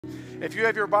If you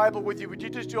have your Bible with you, would you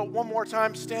just do it one more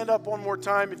time? Stand up one more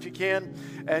time if you can.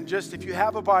 And just if you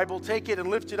have a Bible, take it and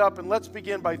lift it up. And let's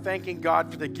begin by thanking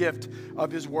God for the gift of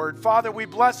His Word. Father, we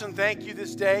bless and thank you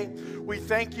this day. We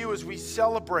thank you as we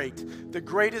celebrate the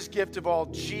greatest gift of all,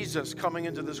 Jesus coming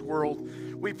into this world.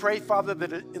 We pray, Father,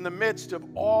 that in the midst of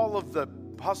all of the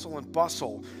hustle and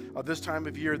bustle of this time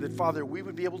of year, that, Father, we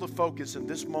would be able to focus in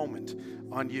this moment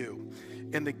on you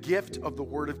and the gift of the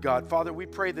Word of God. Father, we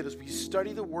pray that as we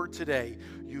study the Word today,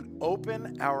 you'd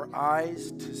open our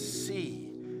eyes to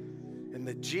see, and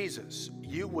that, Jesus,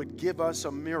 you would give us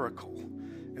a miracle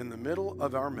in the middle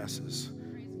of our messes.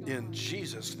 In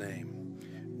Jesus' name,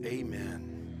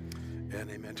 amen and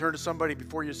amen. Turn to somebody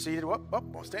before you're seated.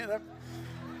 Stand up.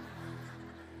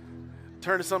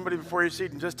 Turn to somebody before you're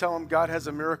seated and just tell them God has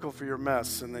a miracle for your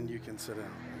mess, and then you can sit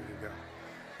down. There you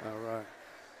go. All right.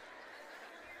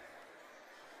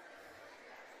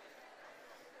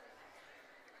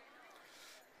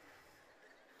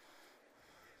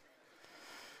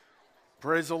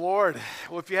 Praise the Lord.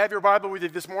 Well, if you have your Bible with you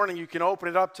this morning, you can open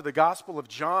it up to the Gospel of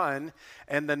John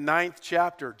and the 9th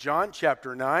chapter, John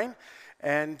chapter 9.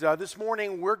 And this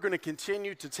morning, we're going to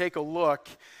continue to take a look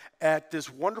at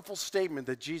this wonderful statement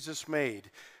that Jesus made,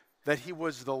 that he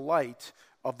was the light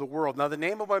of the world. Now, the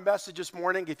name of my message this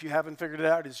morning, if you haven't figured it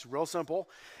out, is real simple,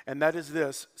 and that is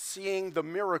this: seeing the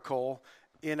miracle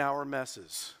in our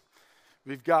messes.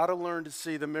 We've got to learn to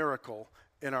see the miracle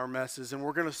in our messes, and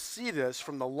we're going to see this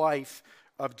from the life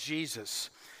of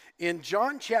Jesus. In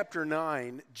John chapter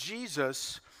 9,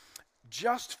 Jesus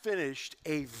just finished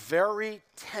a very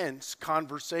tense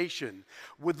conversation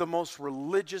with the most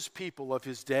religious people of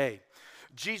his day.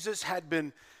 Jesus had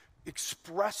been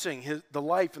expressing the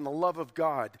life and the love of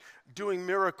God, doing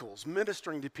miracles,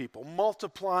 ministering to people,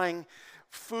 multiplying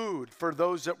food for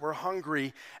those that were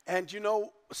hungry. And you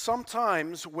know,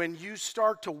 sometimes when you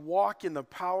start to walk in the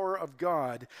power of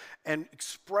God and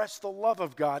express the love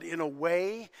of God in a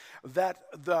way that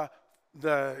the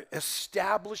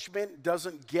establishment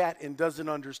doesn't get and doesn't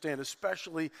understand,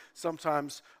 especially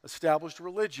sometimes established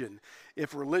religion.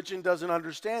 If religion doesn't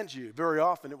understand you, very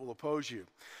often it will oppose you.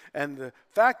 And the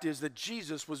fact is that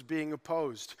Jesus was being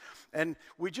opposed. And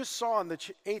we just saw in the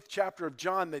 8th chapter of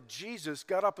John that Jesus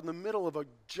got up in the middle of a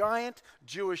giant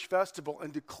Jewish festival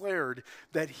and declared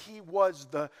that he was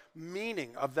the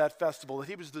meaning of that festival, that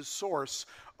he was the source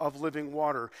of living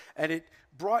water. And it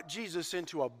brought Jesus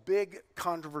into a big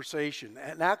conversation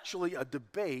and actually a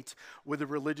debate with the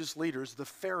religious leaders, the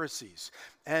Pharisees.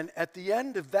 And at the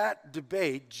end of that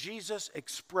debate, Jesus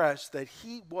expressed that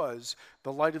he was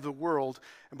the light of the world.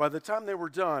 And by the time they were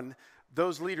done,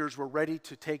 those leaders were ready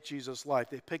to take Jesus' life.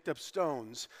 They picked up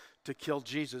stones to kill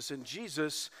Jesus, and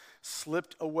Jesus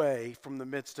slipped away from the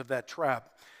midst of that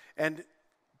trap. And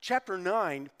chapter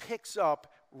 9 picks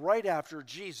up right after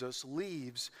Jesus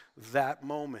leaves that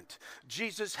moment.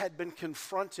 Jesus had been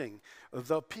confronting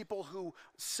the people who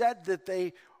said that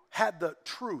they had the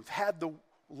truth, had the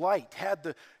light, had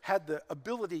the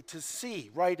ability to see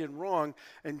right and wrong,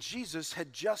 and Jesus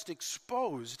had just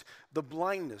exposed the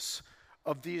blindness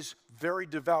of these very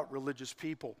devout religious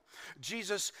people.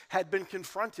 Jesus had been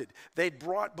confronted. They'd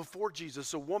brought before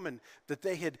Jesus a woman that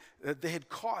they had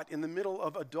caught in the middle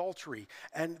of adultery,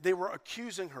 and they were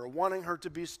accusing her, wanting her to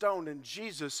be stoned, and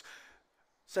Jesus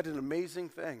said an amazing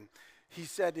thing. He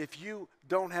said, if you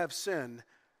don't have sin,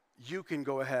 you can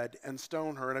go ahead and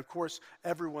stone her. And of course,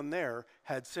 everyone there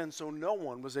had sin, so no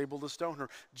one was able to stone her.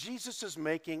 Jesus is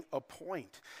making a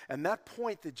point. And that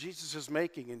point that Jesus is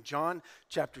making in John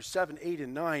chapter 7, 8,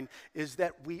 and 9 is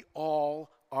that we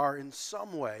all are in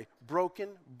some way broken,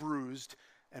 bruised,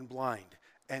 and blind.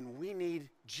 And we need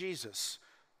Jesus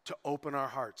to open our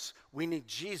hearts. We need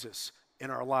Jesus in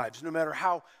our lives. No matter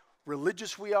how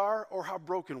religious we are or how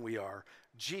broken we are,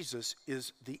 Jesus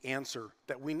is the answer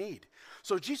that we need.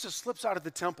 So Jesus slips out of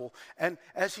the temple, and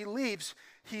as he leaves,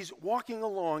 he's walking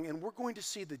along, and we're going to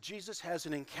see that Jesus has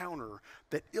an encounter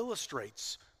that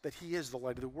illustrates that he is the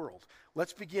light of the world.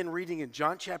 Let's begin reading in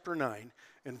John chapter 9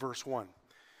 and verse 1.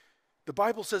 The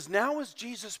Bible says, now as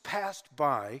Jesus passed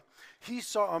by, he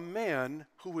saw a man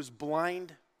who was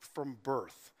blind from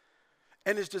birth.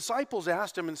 And his disciples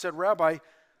asked him and said, Rabbi,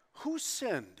 who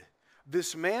sinned,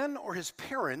 this man or his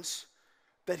parents,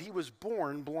 that he was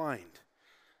born blind?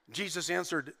 Jesus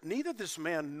answered, neither this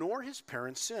man nor his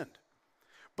parents sinned,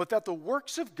 but that the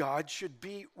works of God should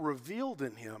be revealed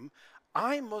in him.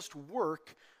 I must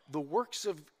work the works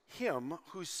of him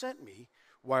who sent me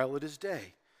while it is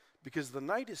day, because the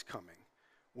night is coming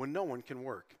when no one can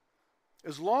work.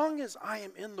 As long as I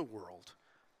am in the world,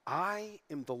 I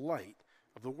am the light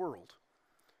of the world.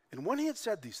 And when he had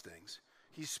said these things,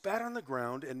 he spat on the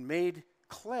ground and made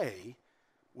clay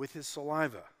with his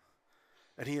saliva.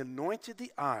 And he anointed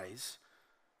the eyes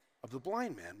of the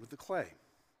blind man with the clay.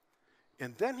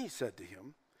 And then he said to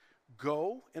him,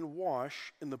 go and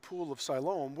wash in the pool of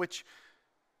Siloam, which,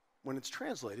 when it's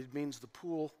translated, means the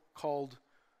pool called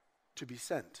to be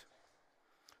sent.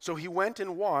 So he went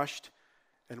and washed,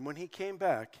 and when he came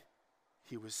back,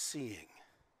 he was seeing.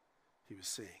 He was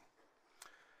seeing.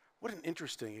 What an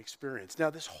interesting experience.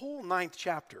 Now, this whole 9th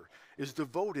chapter is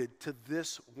devoted to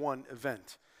this one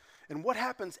event. And what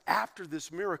happens after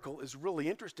this miracle is really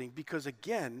interesting because,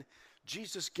 again,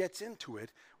 Jesus gets into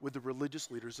it with the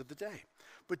religious leaders of the day.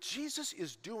 But Jesus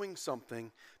is doing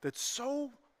something that's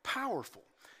so powerful.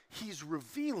 He's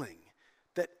revealing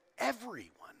that everyone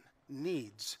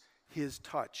needs his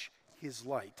touch, his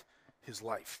light, his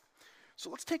life. So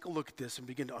let's take a look at this and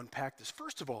begin to unpack this.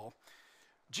 First of all,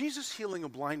 Jesus healing a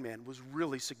blind man was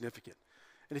really significant.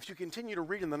 And if you continue to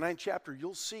read in the 9th chapter,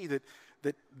 you'll see that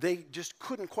they just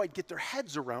couldn't quite get their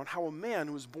heads around how a man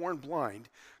who was born blind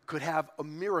could have a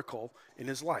miracle in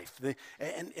his life.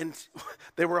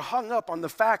 They were hung up on the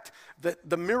fact that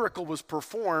the miracle was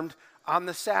performed on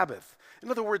the Sabbath. In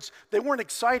other words, they weren't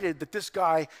excited that this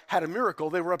guy had a miracle.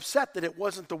 They were upset that it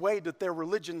wasn't the way that their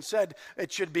religion said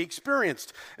it should be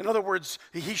experienced. In other words,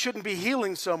 he shouldn't be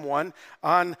healing someone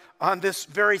on this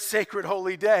very sacred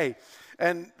holy day.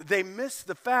 And they missed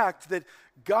the fact that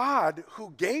God,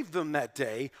 who gave them that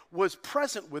day, was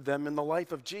present with them in the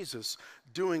life of Jesus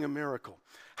doing a miracle.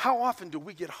 How often do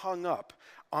we get hung up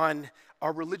on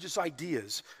our religious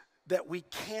ideas that we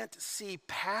can't see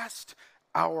past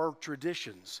our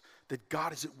traditions, that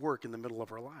God is at work in the middle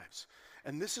of our lives?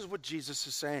 And this is what Jesus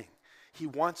is saying. He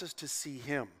wants us to see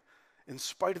him in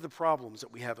spite of the problems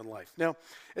that we have in life. Now,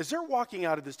 as they're walking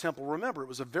out of this temple, remember, it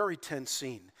was a very tense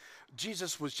scene.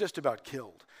 Jesus was just about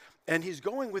killed. And he's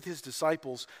going with his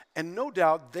disciples, and no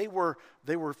doubt they were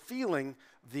feeling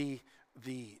the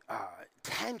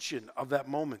tension of that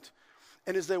moment.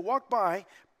 And as they walk by,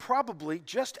 probably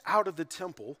just out of the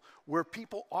temple, where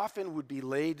people often would be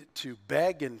laid to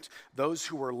beg, and those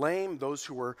who were lame, those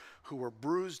who were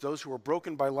bruised, those who were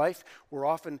broken by life, were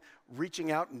often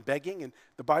reaching out and begging. And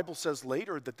the Bible says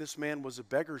later that this man was a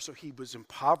beggar, so he was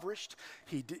impoverished.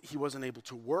 He wasn't able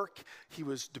to work. He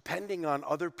was depending on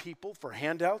other people for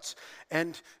handouts.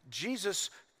 And Jesus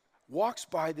walks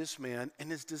by this man, and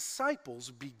his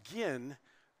disciples begin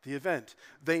the event.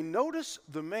 They notice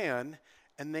the man,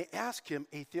 and they ask him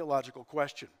a theological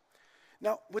question.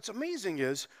 Now, what's amazing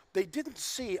is they didn't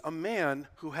see a man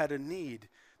who had a need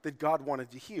that God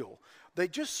wanted to heal. They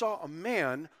just saw a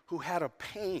man who had a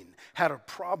pain, had a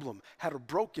problem, had a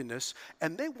brokenness,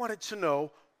 and they wanted to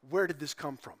know, where did this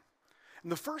come from?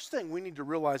 And the first thing we need to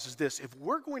realize is this: if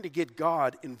we're going to get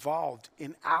God involved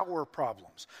in our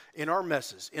problems, in our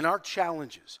messes, in our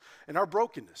challenges, in our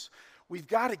brokenness, we've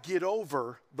got to get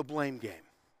over the blame game.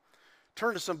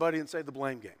 Turn to somebody and say, the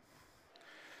blame game.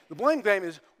 The blame game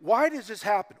is, why does this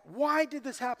happen? Why did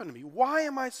this happen to me? Why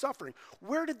am I suffering?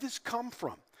 Where did this come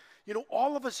from? You know,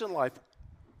 all of us in life,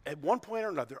 at one point or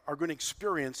another, are going to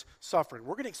experience suffering.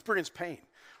 We're going to experience pain.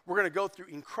 We're going to go through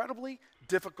incredibly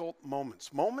difficult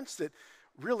moments, moments that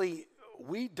really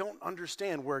we don't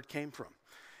understand where it came from.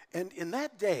 And in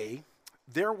that day,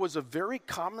 there was a very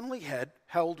commonly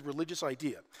held religious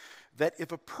idea that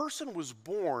if a person was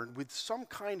born with some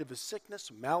kind of a sickness,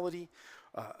 a malady,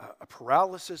 a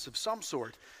paralysis of some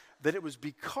sort, that it was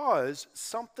because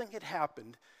something had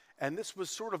happened. And this was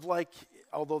sort of like,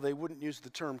 although they wouldn't use the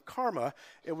term karma,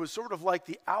 it was sort of like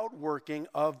the outworking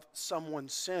of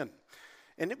someone's sin.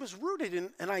 And it was rooted in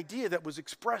an idea that was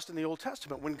expressed in the Old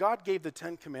Testament. When God gave the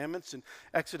 10 Commandments in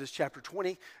Exodus chapter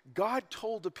 20, God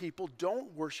told the people,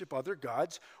 don't worship other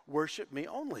gods, worship me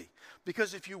only.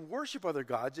 Because if you worship other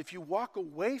gods, if you walk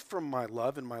away from my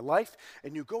love and my life,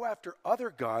 and you go after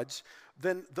other gods,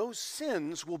 then those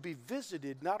sins will be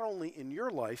visited not only in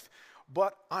your life,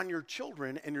 but on your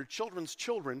children and your children's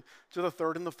children to the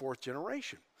 3rd and the 4th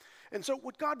generation. And so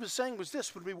what God was saying was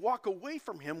this: when we walk away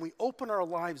from him, we open our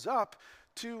lives up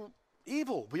to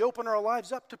evil. We open our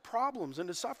lives up to problems and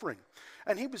to suffering.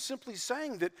 And he was simply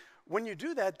saying that when you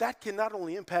do that, that can not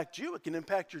only impact you, it can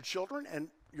impact your children and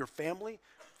your family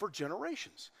for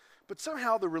generations. But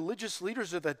somehow the religious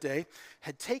leaders of that day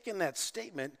had taken that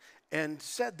statement and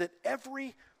said that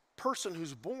every person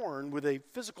who's born with a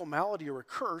physical malady or a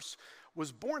curse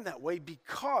was born that way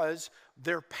because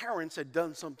their parents had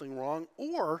done something wrong,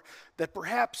 or that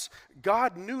perhaps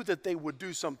God knew that they would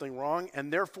do something wrong,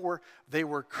 and therefore they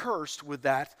were cursed with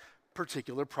that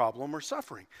particular problem or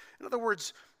suffering. In other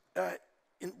words,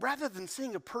 rather than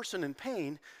seeing a person in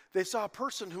pain, they saw a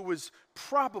person who was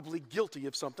probably guilty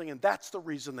of something, and that's the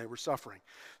reason they were suffering.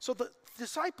 So the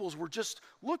disciples were just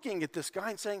looking at this guy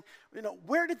and saying,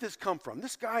 where did this come from?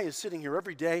 This guy is sitting here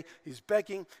every day. He's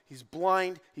begging. He's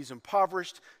blind. He's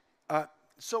impoverished.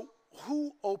 So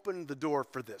who opened the door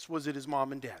for this? Was it his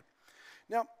mom and dad?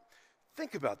 Now,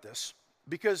 think about this,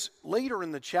 because later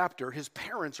in the chapter, his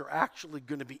parents are actually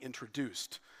going to be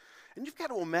introduced. And you've got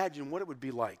to imagine what it would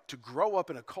be like to grow up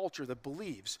in a culture that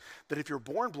believes that if you're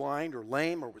born blind or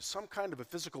lame or with some kind of a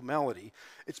physical malady,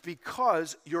 it's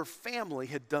because your family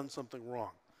had done something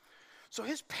wrong. So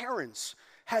his parents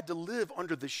had to live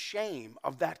under the shame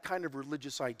of that kind of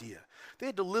religious idea. They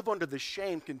had to live under the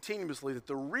shame continuously that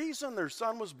the reason their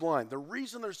son was blind, the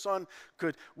reason their son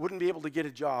wouldn't be able to get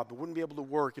a job and wouldn't be able to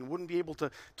work and wouldn't be able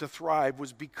to thrive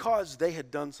was because they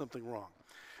had done something wrong.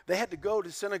 They had to go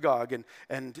to synagogue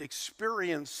and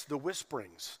experience the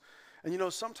whisperings.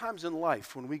 And sometimes in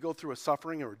life, when we go through a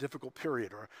suffering or a difficult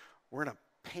period or we're in a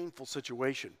painful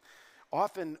situation,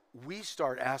 often we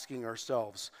start asking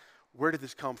ourselves, where did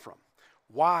this come from?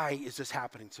 Why is this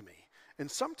happening to me? And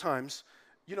sometimes,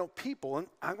 people, and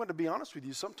I'm going to be honest with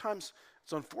you, sometimes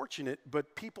it's unfortunate,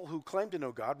 but people who claim to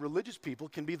know God, religious people,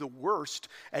 can be the worst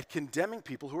at condemning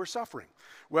people who are suffering.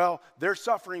 Well, they're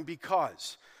suffering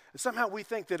because. Somehow we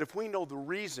think that if we know the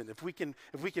reason, if we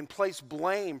can place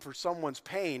blame for someone's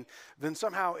pain, then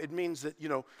somehow it means that,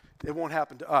 it won't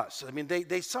happen to us. I mean,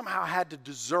 they somehow had to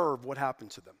deserve what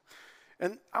happened to them.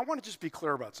 And I want to just be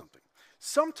clear about something.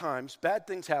 Sometimes bad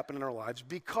things happen in our lives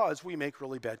because we make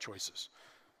really bad choices.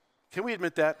 Can we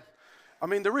admit that? I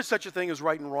mean, there is such a thing as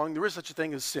right and wrong. There is such a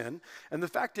thing as sin. And the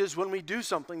fact is, when we do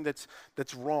something that's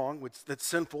wrong, that's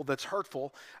sinful, that's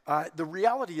hurtful, the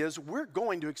reality is we're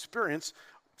going to experience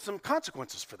some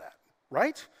consequences for that,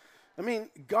 right? I mean,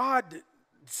 God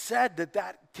said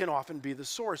that can often be the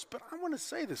source, but I want to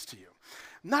say this to you.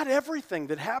 Not everything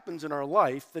that happens in our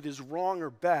life that is wrong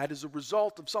or bad is a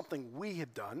result of something we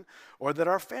have done or that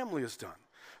our family has done.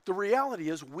 The reality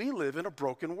is we live in a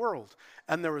broken world,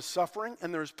 and there is suffering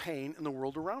and there is pain in the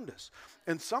world around us.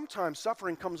 And sometimes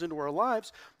suffering comes into our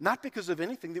lives not because of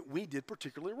anything that we did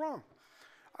particularly wrong.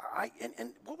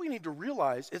 And what we need to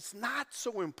realize, it's not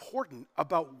so important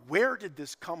about where did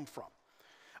this come from.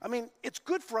 I mean, it's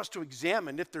good for us to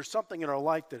examine if there's something in our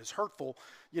life that is hurtful.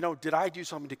 Did I do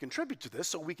something to contribute to this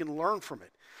so we can learn from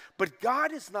it? But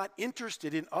God is not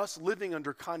interested in us living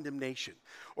under condemnation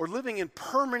or living in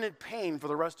permanent pain for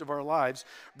the rest of our lives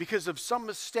because of some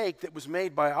mistake that was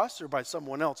made by us or by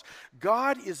someone else.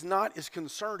 God is not as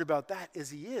concerned about that as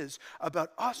he is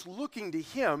about us looking to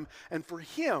him and for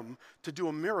him to do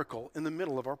a miracle in the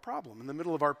middle of our problem, in the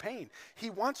middle of our pain. He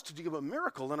wants to do a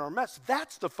miracle in our mess.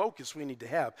 That's the focus we need to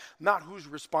have, not who's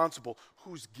responsible,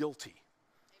 who's guilty.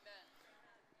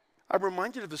 I'm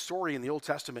reminded of the story in the Old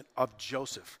Testament of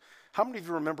Joseph. How many of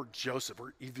you remember Joseph,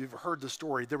 or if you've heard the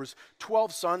story? There was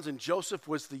 12 sons, and Joseph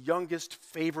was the youngest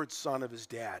favorite son of his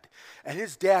dad. And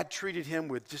his dad treated him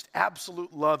with just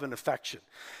absolute love and affection.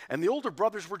 And the older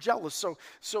brothers were jealous,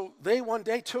 so they one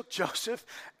day took Joseph,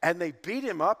 and they beat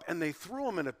him up, and they threw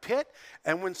him in a pit.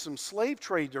 And when some slave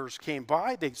traders came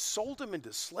by, they sold him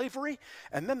into slavery,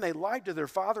 and then they lied to their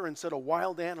father and said a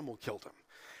wild animal killed him.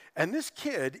 And this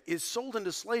kid is sold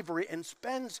into slavery and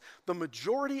spends the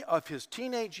majority of his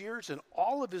teenage years and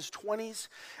all of his 20s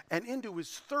and into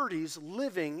his 30s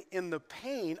living in the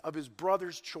pain of his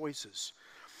brother's choices.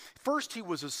 First, he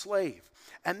was a slave.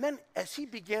 And then as he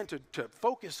began to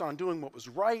focus on doing what was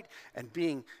right and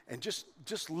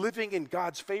just living in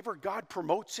God's favor, God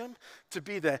promotes him to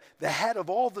be the head of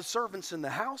all the servants in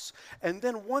the house. And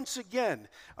then once again,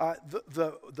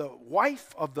 the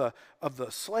wife of the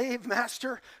slave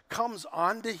master comes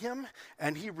onto him,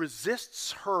 and he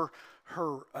resists her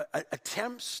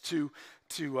attempts to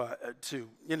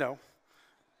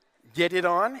get it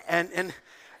on,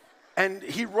 and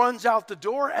he runs out the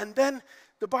door, and then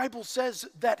the Bible says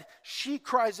that she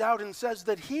cries out and says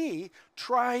that he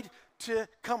tried to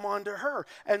come onto her.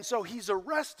 And so he's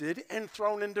arrested and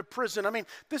thrown into prison. I mean,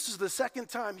 this is the second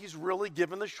time he's really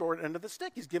given the short end of the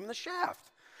stick. He's given the shaft.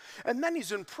 And then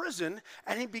he's in prison,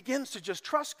 and he begins to just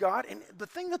trust God. And the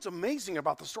thing that's amazing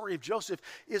about the story of Joseph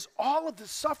is all of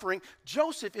this suffering,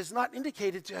 Joseph is not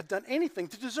indicated to have done anything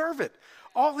to deserve it.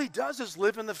 All he does is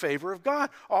live in the favor of God.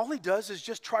 All he does is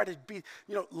just try to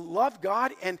love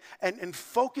God and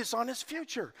focus on his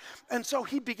future. And so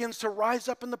he begins to rise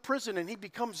up in the prison, and he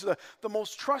becomes the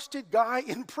most trusted guy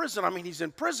in prison. I mean, he's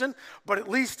in prison, but at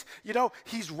least,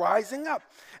 he's rising up.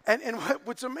 And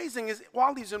what's amazing is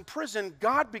while he's in prison,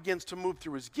 God begins to move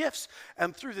through his gifts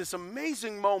and through this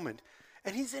amazing moment.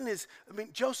 And he's in his,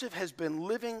 Joseph has been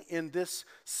living in this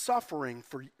suffering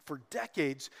for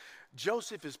decades.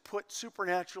 Joseph is put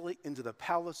supernaturally into the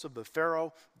palace of the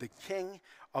Pharaoh, the king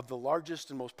of the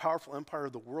largest and most powerful empire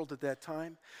of the world at that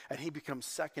time, and he becomes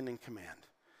second in command.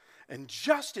 And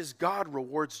just as God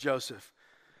rewards Joseph,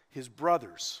 his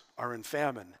brothers are in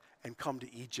famine and come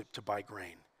to Egypt to buy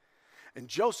grain. And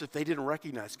Joseph, they didn't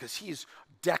recognize because he's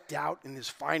decked out in his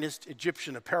finest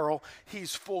Egyptian apparel.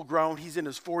 He's full grown. He's in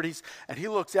his 40s. And he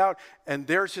looks out, and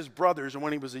there's his brothers. And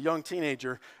when he was a young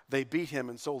teenager, they beat him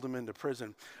and sold him into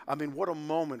prison. What a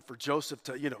moment for Joseph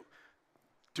to,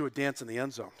 do a dance in the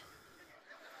end zone.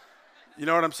 You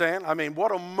know what I'm saying?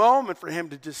 What a moment for him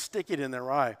to just stick it in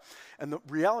their eye. And the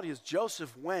reality is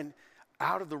Joseph went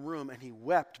out of the room, and he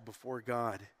wept before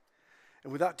God.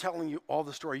 And without telling you all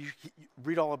the story, you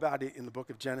read all about it in the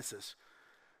book of Genesis.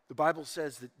 The Bible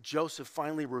says that Joseph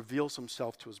finally reveals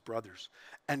himself to his brothers,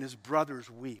 and his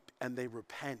brothers weep, and they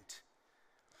repent.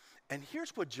 And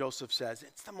here's what Joseph says.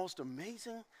 It's the most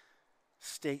amazing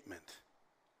statement.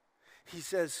 He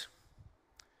says,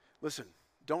 listen,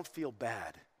 don't feel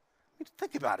bad.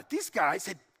 Think about it. These guys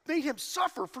had made him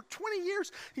suffer for 20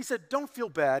 years. He said, don't feel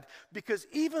bad, because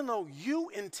even though you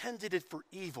intended it for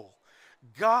evil,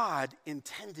 God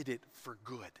intended it for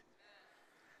good.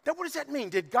 Now, what does that mean?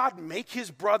 Did God make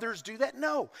his brothers do that?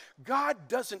 No. God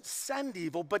doesn't send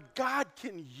evil, but God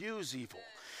can use evil.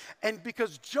 And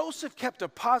because Joseph kept a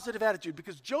positive attitude,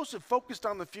 because Joseph focused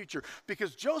on the future,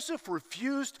 because Joseph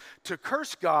refused to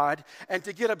curse God and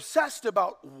to get obsessed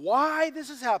about why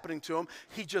this is happening to him,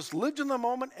 he just lived in the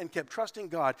moment and kept trusting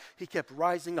God. He kept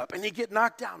rising up, and he'd get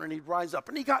knocked down, and he'd rise up,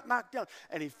 and he got knocked down,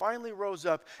 and he finally rose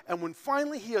up. And when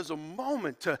finally he has a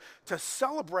moment to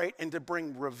celebrate and to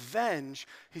bring revenge,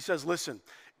 he says, listen,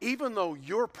 even though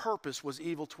your purpose was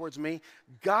evil towards me,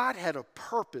 God had a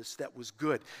purpose that was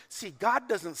good. See, God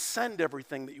doesn't send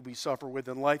everything that we suffer with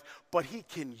in life, but he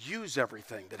can use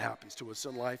everything that happens to us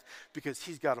in life because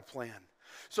he's got a plan.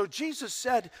 So Jesus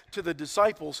said to the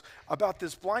disciples about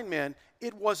this blind man,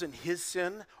 it wasn't his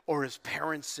sin or his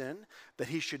parents' sin that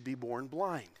he should be born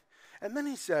blind. And then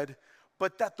he said,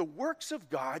 but that the works of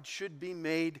God should be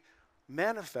made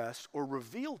manifest or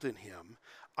revealed in him,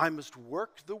 I must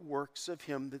work the works of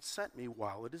him that sent me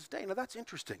while it is day. Now that's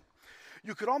interesting.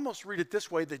 You could almost read it this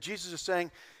way, that Jesus is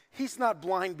saying he's not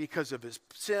blind because of his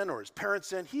sin or his parents'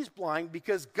 sin. He's blind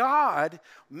because God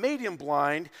made him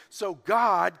blind so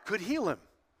God could heal him.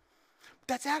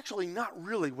 That's actually not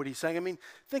really what he's saying.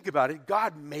 Think about it.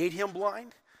 God made him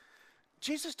blind.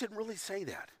 Jesus didn't really say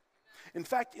that. In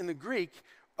fact, in the Greek,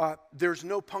 there's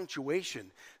no punctuation.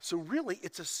 So really,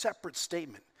 it's a separate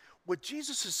statement. What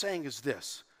Jesus is saying is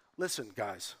this. Listen,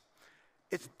 guys,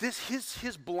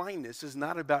 his blindness is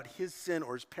not about his sin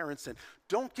or his parents' sin.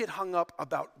 Don't get hung up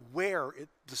about where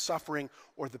the suffering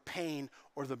or the pain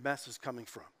or the mess is coming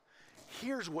from.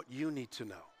 Here's what you need to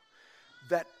know,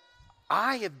 that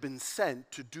I have been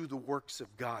sent to do the works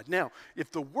of God. Now,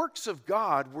 if the works of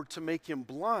God were to make him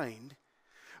blind,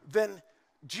 then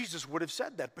Jesus would have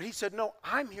said that. But he said, no,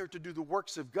 I'm here to do the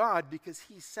works of God because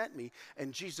he sent me.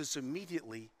 And Jesus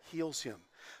immediately heals him.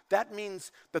 That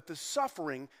means that the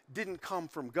suffering didn't come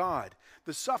from God.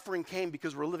 The suffering came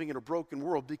because we're living in a broken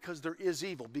world, because there is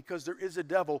evil, because there is a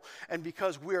devil, and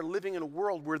because we are living in a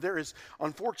world where there is,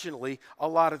 unfortunately, a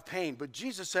lot of pain. But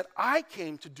Jesus said, I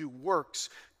came to do works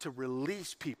to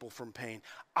release people from pain.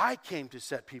 I came to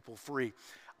set people free.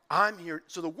 I'm here.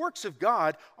 So the works of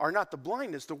God are not the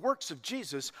blindness. The works of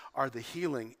Jesus are the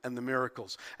healing and the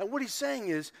miracles. And what he's saying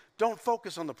is, don't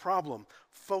focus on the problem,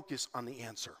 focus on the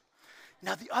answer.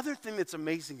 Now, the other thing that's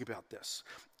amazing about this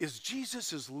is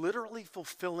Jesus is literally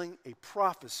fulfilling a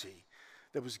prophecy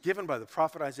that was given by the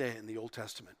prophet Isaiah in the Old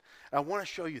Testament. And I want to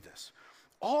show you this.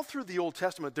 All through the Old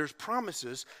Testament, there's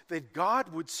promises that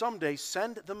God would someday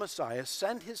send the Messiah,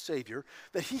 send his Savior,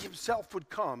 that he himself would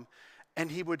come and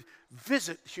he would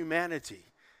visit humanity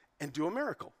and do a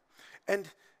miracle. And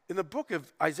in the book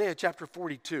of Isaiah chapter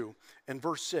 42 and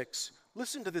verse 6,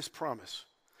 listen to this promise.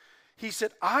 He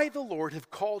said, I, the Lord, have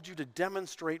called you to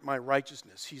demonstrate my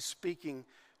righteousness. He's speaking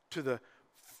to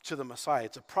the Messiah.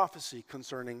 It's a prophecy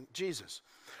concerning Jesus.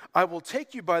 I will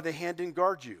take you by the hand and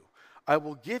guard you. I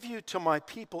will give you to my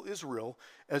people Israel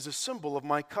as a symbol of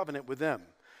my covenant with them.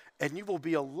 And you will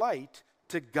be a light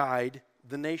to guide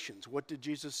the nations. What did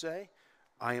Jesus say?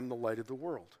 I am the light of the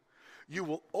world. You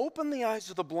will open the eyes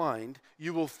of the blind.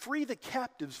 You will free the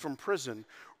captives from prison,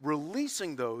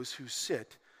 releasing those who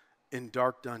sit in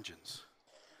dark dungeons.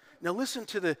 Now listen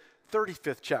to the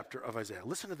 35th chapter of Isaiah.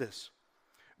 Listen to this.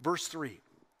 Verse 3.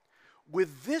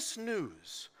 With this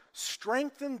news,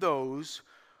 strengthen those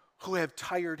who have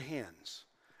tired hands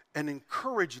and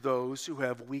encourage those who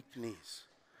have weak knees.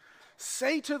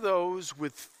 Say to those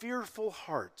with fearful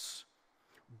hearts,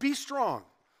 be strong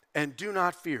and do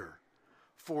not fear,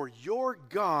 for your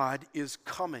God is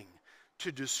coming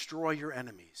to destroy your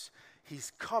enemies.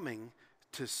 He's coming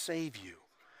to save you.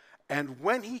 And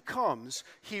when he comes,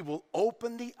 he will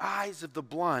open the eyes of the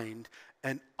blind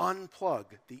and unplug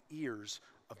the ears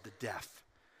of the deaf.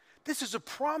 This is a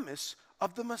promise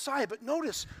of the Messiah. But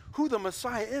notice who the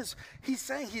Messiah is. He's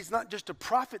saying he's not just a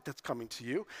prophet that's coming to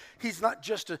you. He's not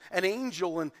just an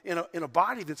angel in a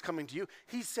body that's coming to you.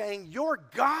 He's saying your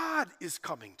God is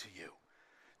coming to you.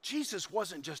 Jesus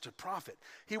wasn't just a prophet.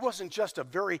 He wasn't just a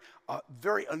very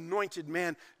anointed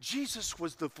man. Jesus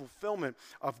was the fulfillment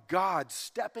of God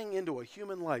stepping into a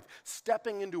human life,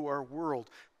 stepping into our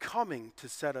world, coming to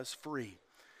set us free.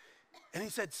 And he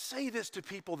said, say this to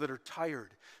people that are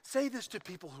tired. Say this to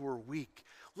people who are weak.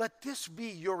 Let this be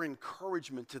your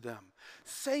encouragement to them.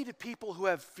 Say to people who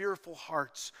have fearful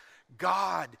hearts,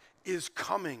 God is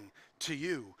coming to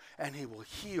you, and he will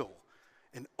heal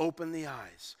and open the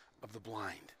eyes of the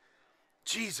blind.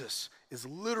 Jesus is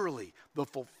literally the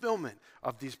fulfillment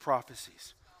of these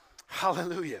prophecies.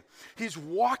 Hallelujah. He's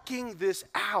walking this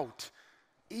out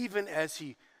even as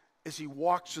he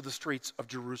walks through the streets of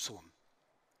Jerusalem.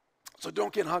 So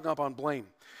don't get hung up on blame.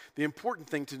 The important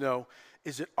thing to know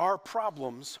is that our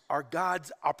problems are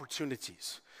God's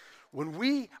opportunities. When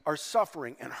we are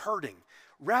suffering and hurting,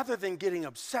 rather than getting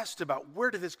obsessed about where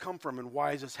did this come from and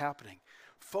why is this happening,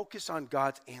 focus on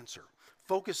God's answer.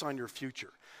 Focus on your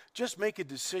future. Just make a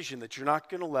decision that you're not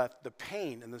going to let the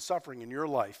pain and the suffering in your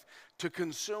life to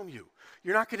consume you.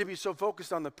 You're not going to be so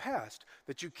focused on the past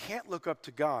that you can't look up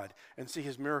to God and see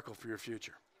his miracle for your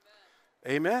future.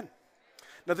 Amen.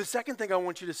 Now, the second thing I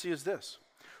want you to see is this.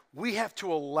 We have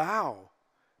to allow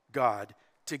God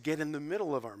to get in the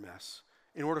middle of our mess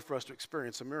in order for us to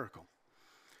experience a miracle.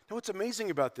 Now, what's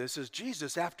amazing about this is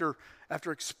Jesus, after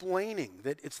explaining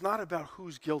that it's not about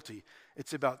who's guilty,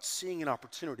 it's about seeing an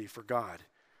opportunity for God.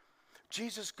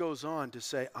 Jesus goes on to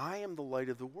say, I am the light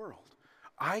of the world.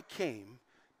 I came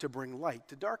to bring light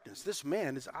to darkness. This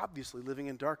man is obviously living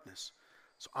in darkness,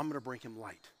 so I'm going to bring him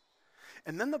light.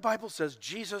 And then the Bible says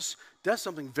Jesus does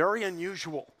something very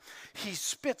unusual. He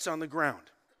spits on the ground,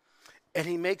 and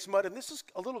he makes mud, and this is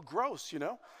a little gross,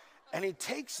 and he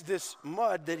takes this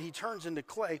mud that he turns into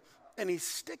clay, and he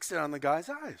sticks it on the guy's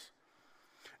eyes.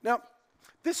 Now,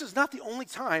 this is not the only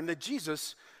time that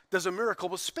Jesus does a miracle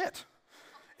with spit.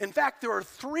 In fact, there are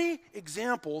 3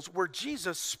 examples where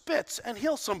Jesus spits and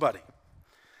heals somebody.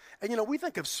 And we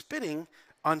think of spitting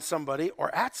on somebody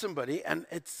or at somebody, and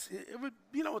it's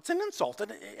an insult,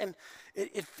 and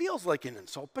it feels like an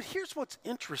insult. But here's what's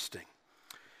interesting.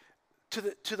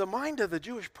 To the mind of the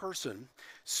Jewish person,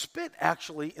 spit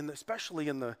actually, especially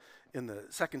in the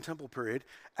Second Temple period,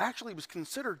 actually was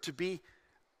considered to be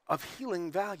of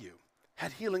healing value,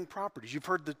 had healing properties. You've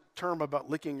heard the term about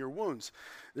licking your wounds.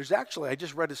 There's actually, I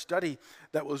just read a study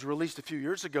that was released a few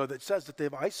years ago that says that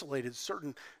they've isolated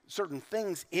certain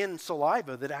things in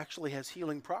saliva that actually has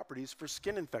healing properties for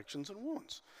skin infections and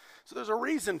wounds. So there's a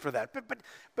reason for that.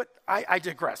 But I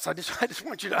digress. I just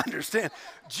want you to understand,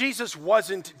 Jesus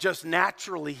wasn't just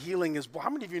naturally healing his.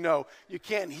 How many of you know you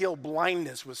can't heal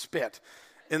blindness with spit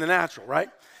in the natural, right?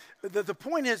 The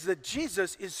point is that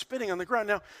Jesus is spitting on the ground.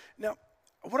 Now,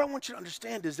 what I want you to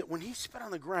understand is that when he spit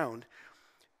on the ground,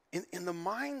 in the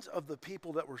minds of the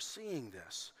people that were seeing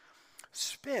this,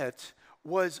 spit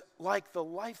was like the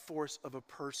life force of a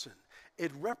person.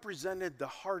 It represented the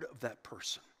heart of that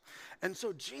person. And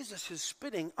so Jesus is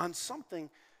spitting on something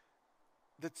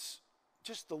that's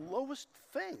just the lowest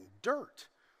thing, dirt.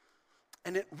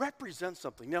 And it represents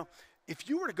something. Now, if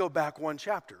you were to go back 1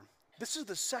 chapter, this is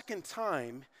the second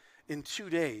time in 2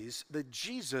 days that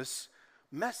Jesus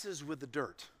messes with the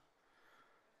dirt.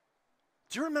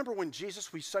 Do you remember when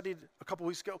we studied a couple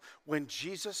weeks ago, when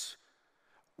Jesus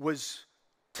was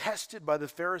tested by the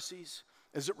Pharisees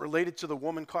as it related to the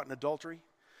woman caught in adultery?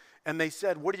 And they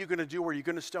said, what are you going to do? Are you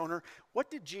going to stone her? What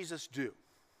did Jesus do?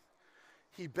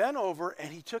 He bent over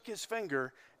and he took his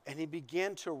finger and he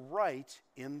began to write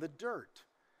in the dirt.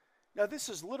 Now, this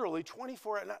is literally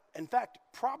 24, in fact,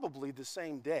 probably the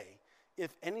same day,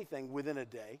 if anything, within a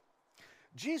day.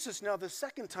 Jesus now the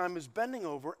second time is bending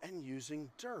over and using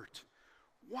dirt.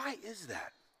 Why is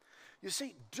that? You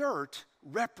see, dirt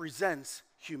represents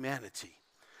humanity.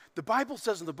 The Bible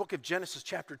says in the book of Genesis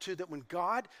chapter 2 that when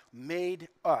God made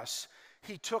us,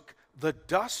 he took the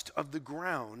dust of the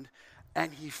ground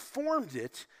and he formed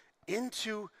it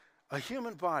into a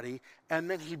human body, and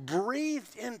then he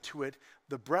breathed into it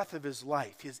the breath of his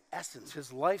life, his essence,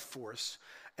 his life force,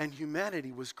 and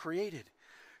humanity was created.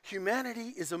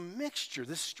 Humanity is a mixture,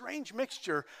 this strange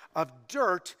mixture of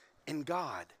dirt and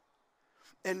God.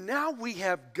 And now we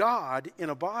have God in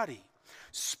a body,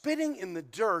 spitting in the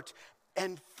dirt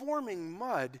and forming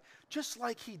mud, just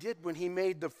like he did when he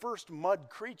made the first mud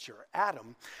creature,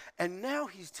 Adam. And now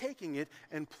he's taking it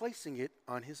and placing it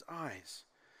on his eyes.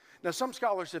 Now, some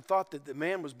scholars have thought that the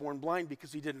man was born blind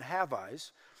because he didn't have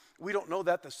eyes. We don't know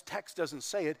that. This text doesn't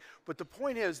say it. But the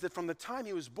point is that from the time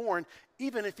he was born,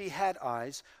 even if he had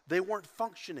eyes, they weren't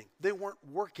functioning. They weren't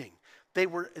working. They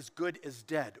were as good as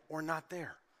dead or not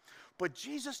there. But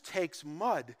Jesus takes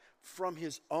mud from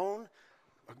his own,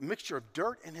 a mixture of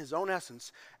dirt and his own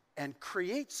essence, and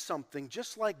creates something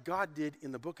just like God did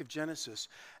in the book of Genesis,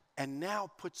 and now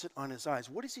puts it on his eyes.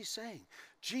 What is he saying?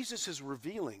 Jesus is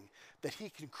revealing that he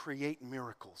can create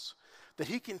miracles, that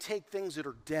he can take things that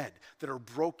are dead, that are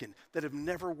broken, that have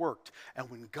never worked, and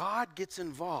when God gets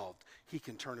involved, he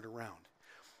can turn it around.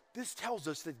 This tells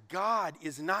us that God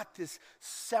is not this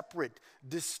separate,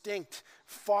 distinct,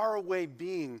 faraway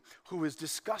being who is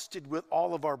disgusted with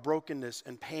all of our brokenness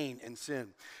and pain and sin.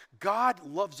 God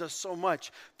loves us so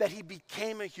much that he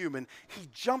became a human. He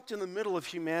jumped in the middle of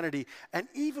humanity. And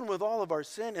even with all of our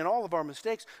sin and all of our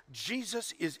mistakes,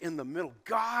 Jesus is in the middle.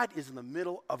 God is in the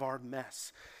middle of our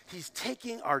mess. He's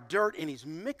taking our dirt and he's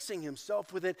mixing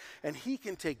himself with it, and he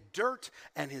can take dirt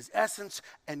and his essence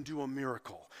and do a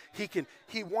miracle.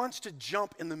 He wants to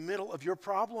jump in the middle of your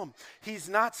problem. He's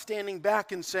not standing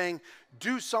back and saying,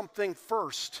 do something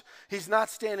first. He's not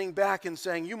standing back and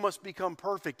saying, you must become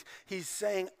perfect. He's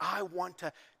saying, I want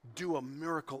to do a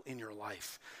miracle in your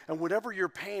life. And whatever your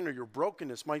pain or your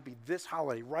brokenness might be this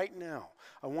holiday, right now,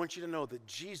 I want you to know that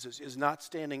Jesus is not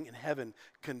standing in heaven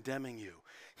condemning you.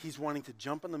 He's wanting to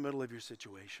jump in the middle of your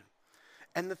situation.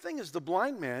 And the thing is, the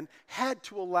blind man had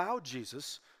to allow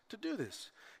Jesus to do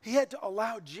this. He had to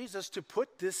allow Jesus to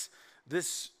put this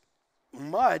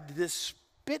mud, this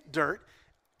spit dirt,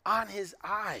 on his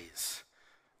eyes.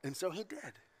 And so he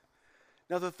did.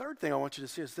 Now, the third thing I want you to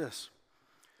see is this.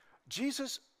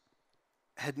 Jesus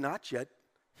had not yet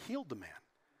healed the man.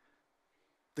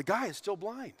 The guy is still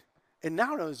blind. And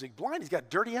now not only is he blind, he's got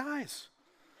dirty eyes.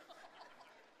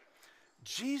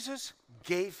 Jesus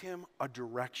gave him a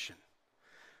direction.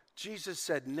 Jesus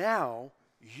said, now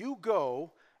you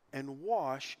go and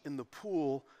wash in the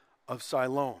pool of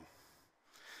Siloam.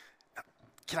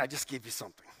 Can I just give you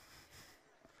something?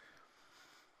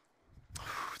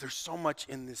 There's so much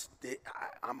in this.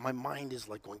 My mind is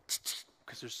like going,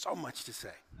 because there's so much to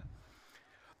say.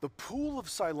 The pool of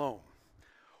Siloam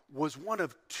was one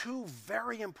of two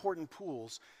very important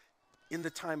pools in the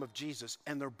time of Jesus,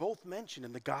 and they're both mentioned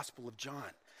in the Gospel of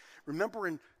John. Remember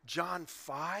in John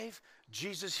 5,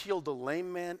 Jesus healed a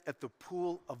lame man at the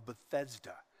pool of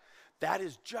Bethesda. That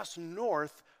is just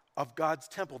north of God's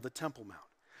temple, the Temple Mount.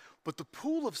 But the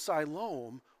pool of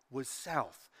Siloam was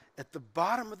south, at the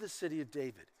bottom of the city of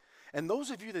David. And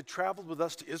those of you that traveled with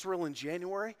us to Israel in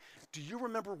January, do you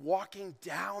remember walking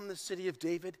down the city of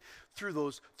David through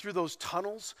those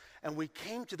tunnels? And we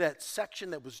came to that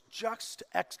section that was just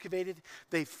excavated.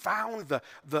 They found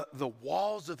the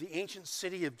walls of the ancient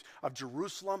city of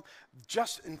Jerusalem,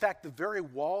 just, in fact, the very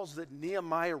walls that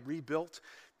Nehemiah rebuilt,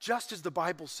 just as the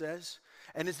Bible says.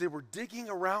 And as they were digging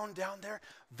around down there,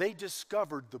 they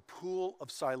discovered the pool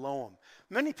of Siloam.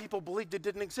 Many people believed it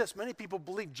didn't exist. Many people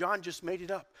believed John just made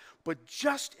it up. But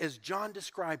just as John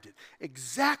described it,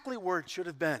 exactly where it should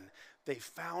have been, they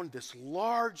found this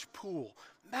large pool,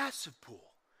 massive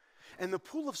pool. And the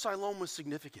pool of Siloam was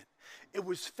significant. It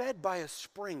was fed by a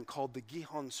spring called the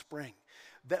Gihon Spring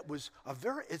that was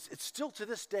it's still to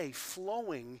this day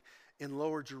flowing in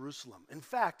Lower Jerusalem. In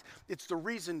fact, it's the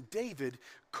reason David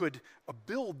could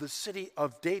build the city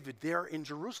of David there in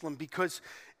Jerusalem, because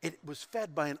it was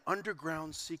fed by an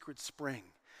underground secret spring.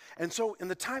 And so in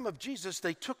the time of Jesus,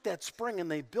 they took that spring and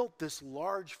they built this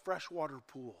large freshwater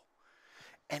pool.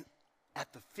 And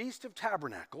at the Feast of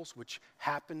Tabernacles, which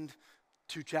happened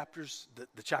 2 chapters,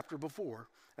 the chapter before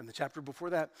and the chapter before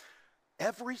that,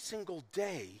 every single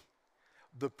day,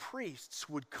 the priests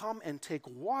would come and take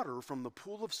water from the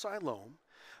pool of Siloam.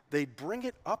 They'd bring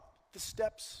it up the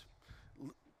steps,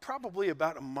 probably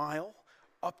about a mile,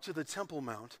 up to the Temple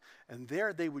Mount, and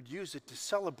there they would use it to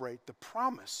celebrate the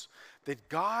promise that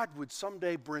God would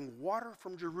someday bring water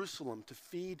from Jerusalem to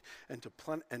feed and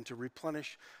to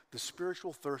replenish the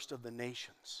spiritual thirst of the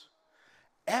nations.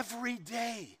 Every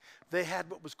day they had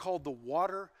what was called the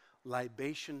water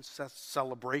libation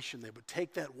celebration. They would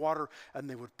take that water and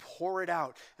they would pour it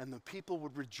out, and the people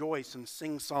would rejoice and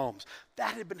sing psalms.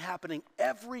 That had been happening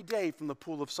every day from the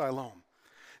pool of Siloam.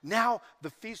 Now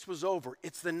the feast was over.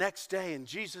 It's the next day, and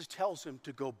Jesus tells him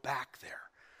to go back there.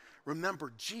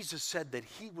 Remember, Jesus said that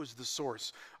he was the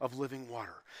source of living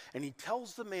water. And he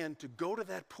tells the man to go to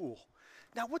that pool.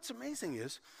 Now, what's amazing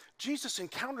is Jesus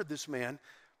encountered this man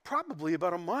probably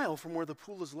about a mile from where the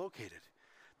pool is located.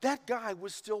 That guy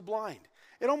was still blind.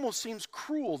 It almost seems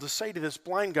cruel to say to this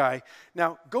blind guy,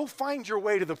 now go find your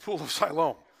way to the pool of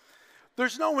Siloam.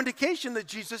 There's no indication that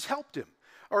Jesus helped him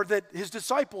or that his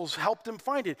disciples helped him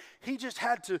find it. He just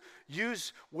had to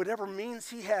use whatever means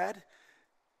he had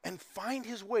and find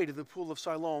his way to the pool of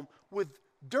Siloam with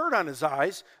dirt on his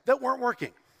eyes that weren't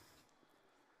working.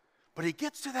 But he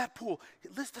gets to that pool.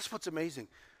 This is what's amazing.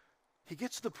 He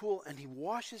gets to the pool and he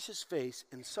washes his face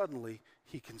and suddenly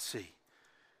he can see.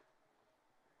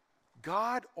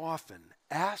 God often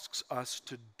asks us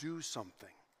to do something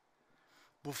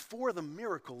before the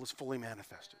miracle is fully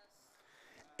manifested.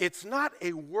 It's not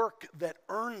a work that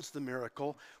earns the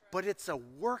miracle, but it's a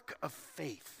work of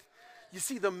faith. You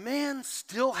see, the man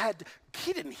still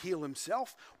he didn't heal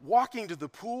himself. Walking to the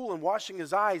pool and washing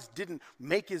his eyes didn't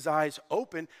make his eyes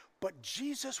open, but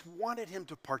Jesus wanted him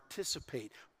to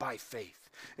participate by faith.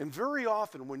 And very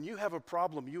often when you have a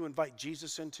problem you invite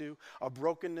Jesus into, a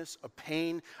brokenness, a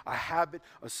pain, a habit,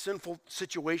 a sinful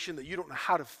situation that you don't know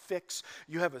how to fix,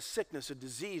 you have a sickness, a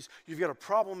disease, you've got a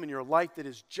problem in your life that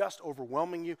is just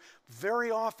overwhelming you,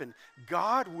 very often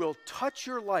God will touch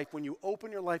your life when you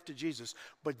open your life to Jesus,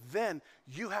 but then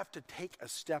you have to take a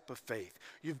step of faith.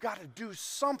 You've got to do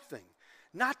something,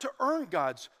 not to earn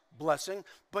God's blessing,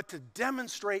 but to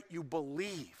demonstrate you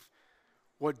believe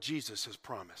what Jesus has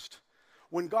promised.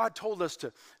 When God told us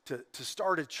to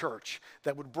start a church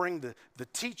that would bring the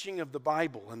teaching of the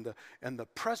Bible and the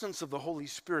presence of the Holy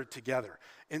Spirit together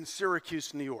in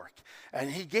Syracuse, New York,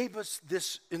 and he gave us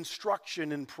this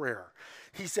instruction in prayer.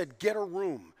 He said, get a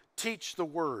room, teach the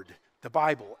word, the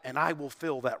Bible, and I will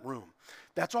fill that room.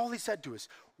 That's all he said to us.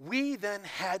 We then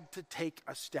had to take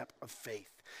a step of faith.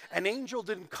 An angel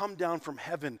didn't come down from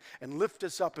heaven and lift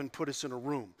us up and put us in a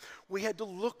room. We had to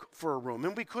look for a room,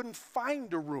 and we couldn't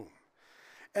find a room.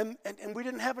 And we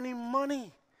didn't have any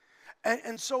money.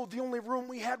 And so the only room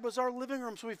we had was our living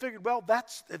room. So we figured, well,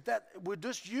 we'll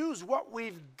just use what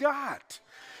we've got.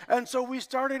 And so we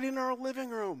started in our living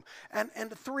room. And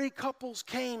 3 couples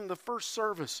came the first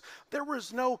service. There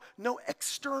was no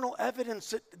external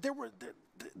evidence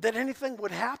that anything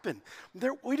would happen.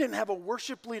 We didn't have a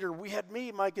worship leader. We had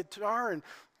me, my guitar, and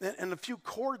a few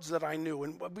chords that I knew.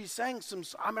 And we sang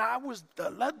I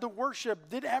led the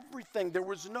worship, did everything.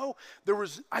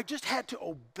 I just had to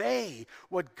obey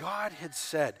what God had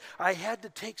said. I had to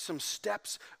take some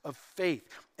steps of faith.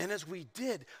 And as we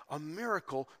did, a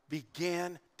miracle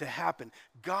began to happen.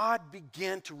 God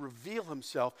began to reveal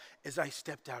himself as I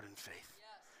stepped out in faith.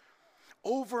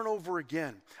 Over and over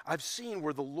again, I've seen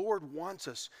where the Lord wants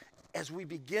us, as we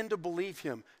begin to believe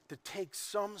him, to take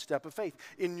some step of faith.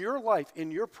 In your life, in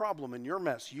your problem, in your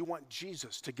mess, you want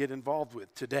Jesus to get involved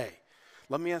with today.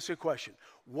 Let me ask you a question.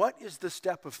 What is the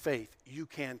step of faith you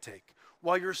can take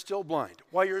while you're still blind,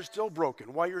 while you're still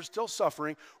broken, while you're still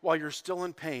suffering, while you're still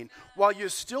in pain, while you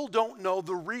still don't know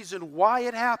the reason why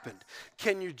it happened?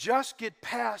 Can you just get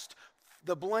past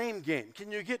the blame game?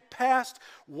 Can you get past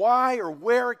why or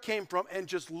where it came from and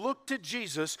just look to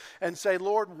Jesus and say,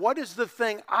 Lord, what is the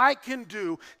thing I can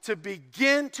do to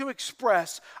begin to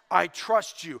express, I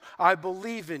trust you, I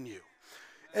believe in you?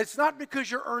 It's not because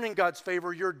you're earning God's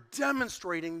favor, you're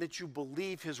demonstrating that you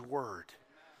believe his word.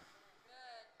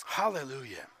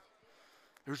 Hallelujah.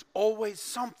 There's always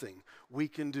something we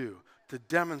can do to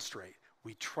demonstrate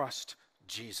we trust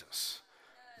Jesus.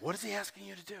 What is he asking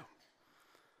you to do?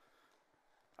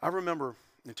 I remember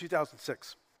in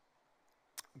 2006,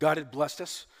 God had blessed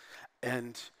us,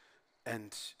 and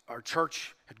our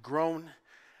church had grown,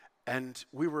 and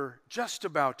we were just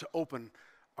about to open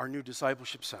our new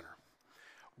discipleship center,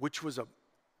 which was a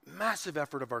massive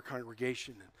effort of our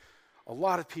congregation. And a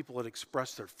lot of people had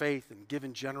expressed their faith and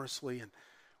given generously, and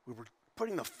we were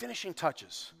putting the finishing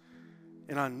touches.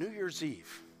 And on New Year's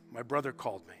Eve, my brother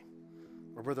called me,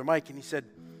 my brother Mike, and he said,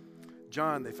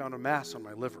 John, they found a mass on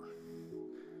my liver.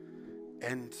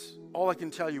 And all I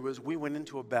can tell you is we went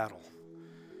into a battle.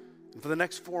 And for the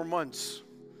next 4 months,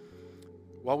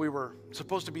 while we were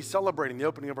supposed to be celebrating the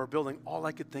opening of our building, all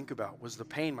I could think about was the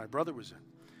pain my brother was in.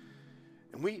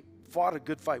 And we fought a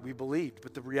good fight, we believed,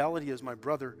 but the reality is my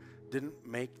brother didn't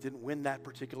win that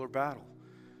particular battle.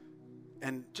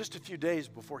 And just a few days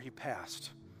before he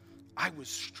passed, I was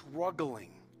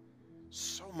struggling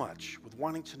so much with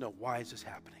wanting to know, why is this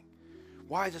happening?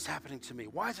 Why is this happening to me?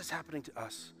 Why is this happening to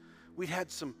us? We'd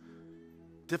had some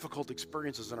difficult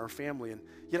experiences in our family, and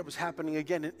yet it was happening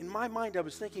again. In my mind, I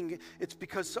was thinking it's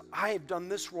because I have done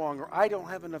this wrong, or I don't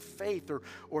have enough faith,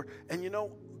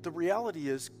 and the reality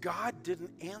is God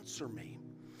didn't answer me.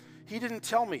 He didn't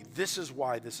tell me this is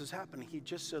why this is happening. He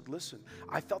just said, listen,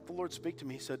 I felt the Lord speak to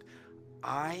me. He said,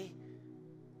 I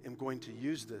am going to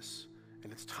use this,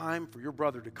 and it's time for your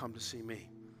brother to come to see me.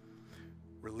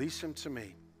 Release him to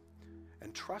me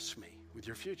and trust me with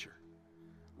your future.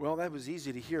 Well, that was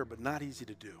easy to hear, but not easy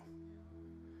to do.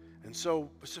 And so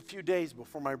just a few days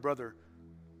before my brother,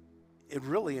 it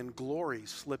really in glory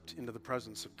slipped into the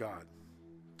presence of God.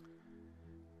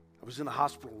 I was in the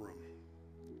hospital room,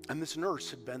 and this nurse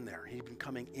had been there. He'd been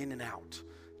coming in and out,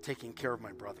 taking care of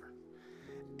my brother.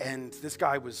 And this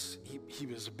guy was, he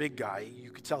was a big guy.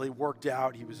 You could tell he worked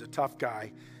out. He was a tough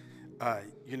guy.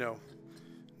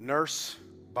 Nurse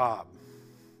Bob.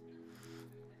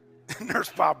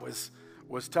 Nurse Bob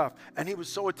was tough. And he was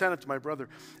so attentive to my brother.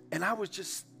 And I was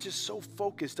just so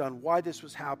focused on why this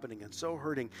was happening and so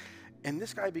hurting. And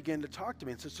this guy began to talk to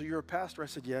me and said, so you're a pastor? I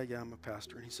said, yeah, I'm a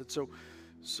pastor. And he said,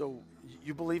 so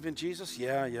you believe in Jesus?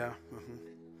 Yeah.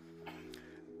 Mm-hmm.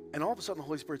 And all of a sudden the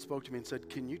Holy Spirit spoke to me and said,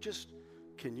 can you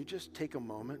just take a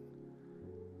moment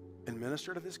and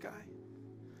minister to this guy?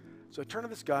 So I turned to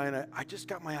this guy, and I just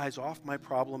got my eyes off my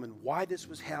problem and why this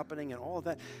was happening and all of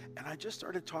that. And I just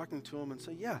started talking to him and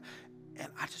say, yeah. And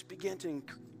I just began to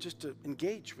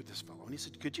engage with this fellow. And he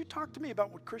said, could you talk to me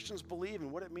about what Christians believe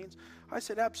and what it means? I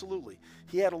said, absolutely.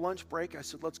 He had a lunch break. I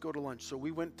said, let's go to lunch. So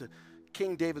we went to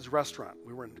King David's restaurant.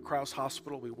 We were in Krause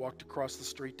Hospital. We walked across the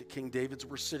street to King David's.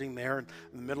 We're sitting there in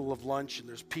the middle of lunch, and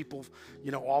there's people,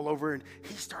 all over. And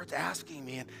he starts asking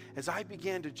me, and as I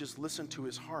began to just listen to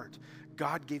his heart,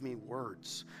 God gave me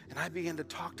words. And I began to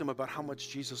talk to him about how much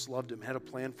Jesus loved him, had a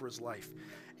plan for his life.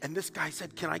 And this guy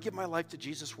said, can I give my life to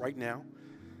Jesus right now?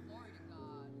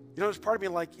 There's part of me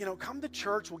like, come to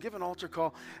church. We'll give an altar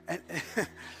call. And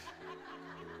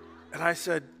I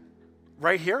said,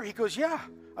 right here? He goes, yeah.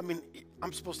 I mean,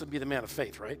 I'm supposed to be the man of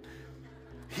faith, right?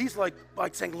 He's like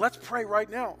saying, let's pray right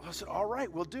now. I said, all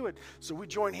right, we'll do it. So we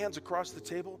joined hands across the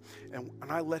table, and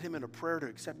I led him in a prayer to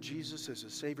accept Jesus as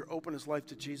his Savior, open his life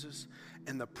to Jesus.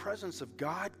 And the presence of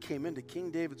God came into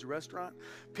King David's restaurant.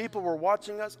 People were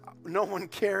watching us. No one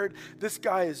cared. This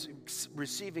guy is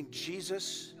receiving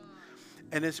Jesus.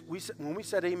 And when we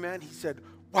said amen, he said,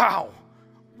 wow.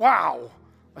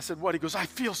 I said, what? He goes, I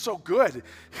feel so good.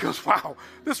 He goes, wow,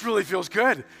 this really feels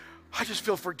good. I just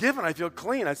feel forgiven. I feel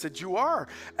clean. I said, you are.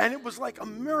 And it was like a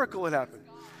miracle had happened.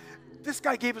 This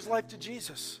guy gave his life to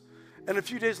Jesus. And a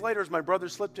few days later, as my brother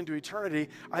slipped into eternity,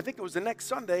 I think it was the next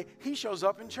Sunday, he shows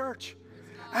up in church.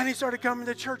 And he started coming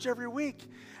to church every week.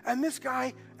 And this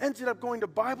guy ended up going to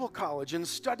Bible college and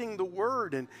studying the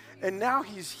Word. And now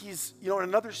he's in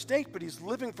another state, but he's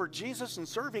living for Jesus and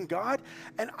serving God.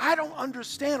 And I don't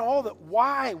understand all that.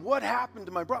 Why? What happened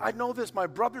to my brother? I know this. My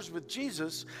brother's with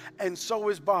Jesus, and so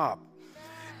is Bob.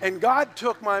 And God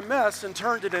took my mess and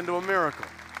turned it into a miracle.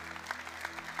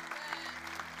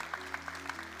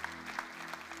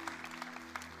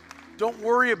 Don't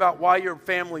worry about why your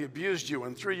family abused you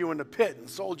and threw you in a pit and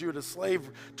sold you to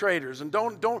slave traders. And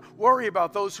don't worry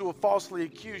about those who have falsely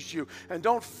accused you. And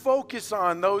don't focus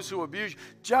on those who abuse you.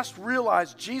 Just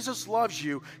realize Jesus loves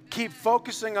you. Keep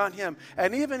focusing on him.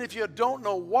 And even if you don't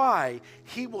know why,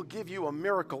 he will give you a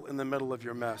miracle in the middle of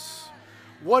your mess.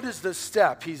 What is the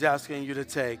step he's asking you to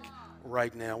take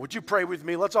right now? Would you pray with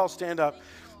me? Let's all stand up.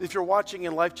 If you're watching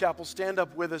in Life Chapel, stand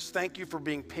up with us. Thank you for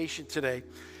being patient today.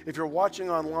 If you're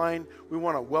watching online, we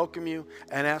want to welcome you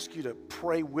and ask you to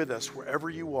pray with us wherever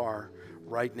you are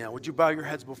right now. Would you bow your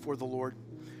heads before the Lord?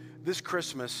 This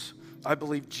Christmas, I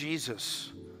believe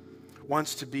Jesus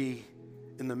wants to be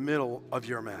in the middle of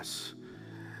your mess.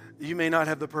 You may not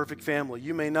have the perfect family.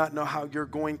 You may not know how you're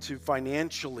going to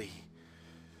financially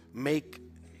make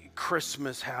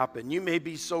Christmas happen. You may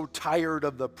be so tired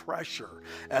of the pressure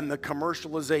and the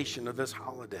commercialization of this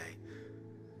holiday.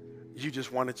 You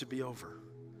just want it to be over.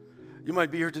 You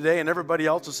might be here today and everybody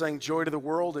else is saying joy to the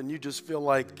world, and you just feel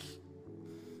like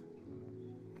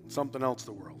something else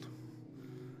the world.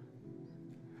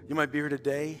 You might be here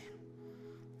today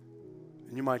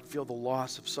and you might feel the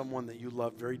loss of someone that you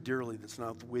love very dearly that's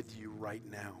not with you right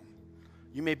now.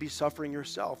 You may be suffering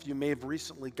yourself. You may have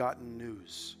recently gotten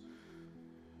news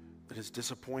that is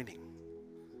disappointing.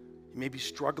 You may be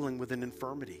struggling with an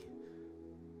infirmity.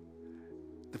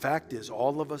 The fact is,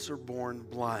 all of us are born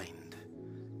blind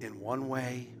in one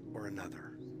way or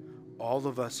another. All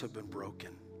of us have been broken.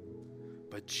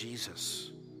 But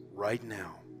Jesus, right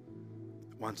now,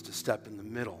 wants to step in the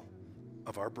middle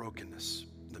of our brokenness,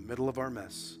 in the middle of our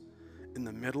mess, in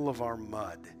the middle of our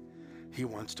mud, He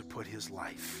wants to put his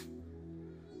life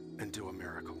and do a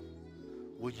miracle.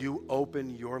 Will you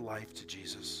open your life to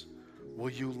Jesus? Will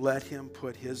you let him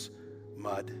put his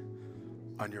mud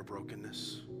on your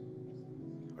brokenness?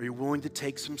 Are you willing to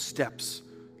take some steps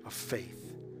of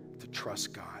faith to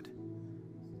trust God?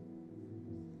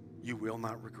 You will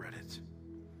not regret it.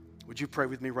 Would you pray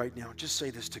with me right now? Just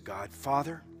say this to God.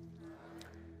 Father,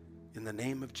 in the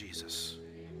name of Jesus,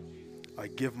 I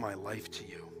give my life to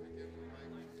you.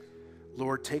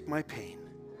 Lord, take my pain.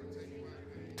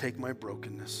 Take my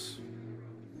brokenness.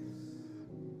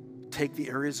 Take the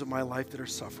areas of my life that are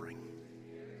suffering.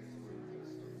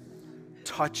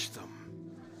 Touch them.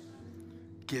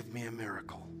 Give me a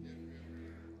miracle.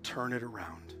 Turn it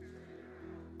around.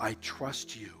 I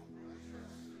trust you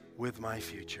with my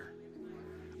future.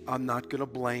 I'm not going to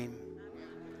blame.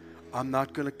 I'm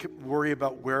not going to worry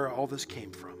about where all this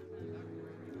came from.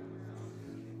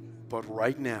 But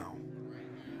right now,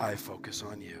 I focus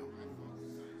on you.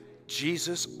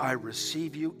 Jesus, I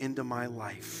receive you into my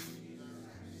life,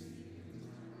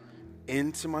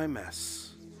 into my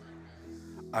mess.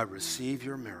 I receive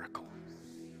your miracle.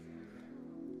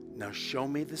 Now show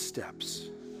me the steps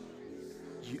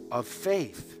of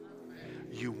faith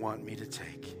you want me to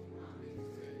take,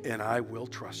 and I will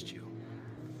trust you.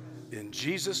 In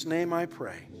Jesus' name I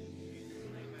pray.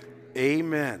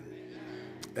 Amen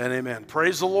and amen.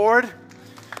 Praise the Lord.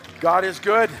 God is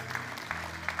good.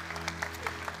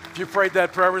 If you prayed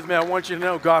that prayer with me, I want you to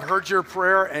know God heard your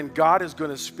prayer, and God is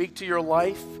going to speak to your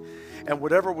life. And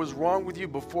whatever was wrong with you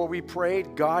before we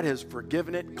prayed, God has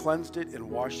forgiven it, cleansed it, and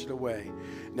washed it away.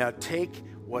 Now take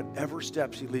whatever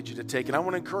steps he leads you to take. And I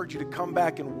want to encourage you to come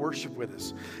back and worship with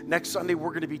us. Next Sunday, we're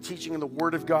going to be teaching in the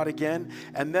Word of God again.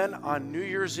 And then on New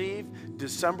Year's Eve,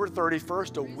 December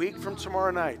 31st, a week from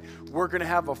tomorrow night, we're going to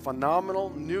have a phenomenal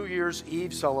New Year's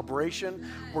Eve celebration.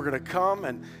 We're going to come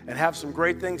and have some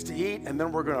great things to eat. And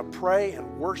then we're going to pray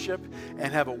and worship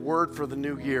and have a word for the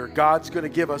new year. God's going to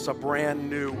give us a brand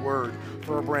new word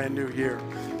for a brand new year.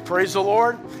 Praise the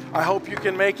Lord. I hope you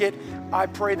can make it. I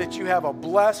pray that you have a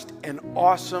blessed and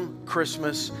awesome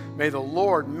Christmas. May the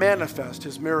Lord manifest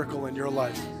his miracle in your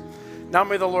life. Now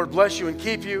may the Lord bless you and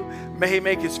keep you. May he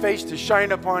make his face to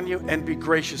shine upon you and be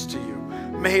gracious to you.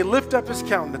 May he lift up his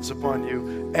countenance upon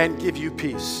you and give you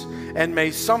peace. And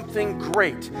may something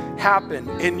great happen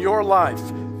in your life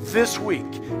this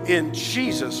week in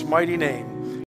Jesus' mighty name.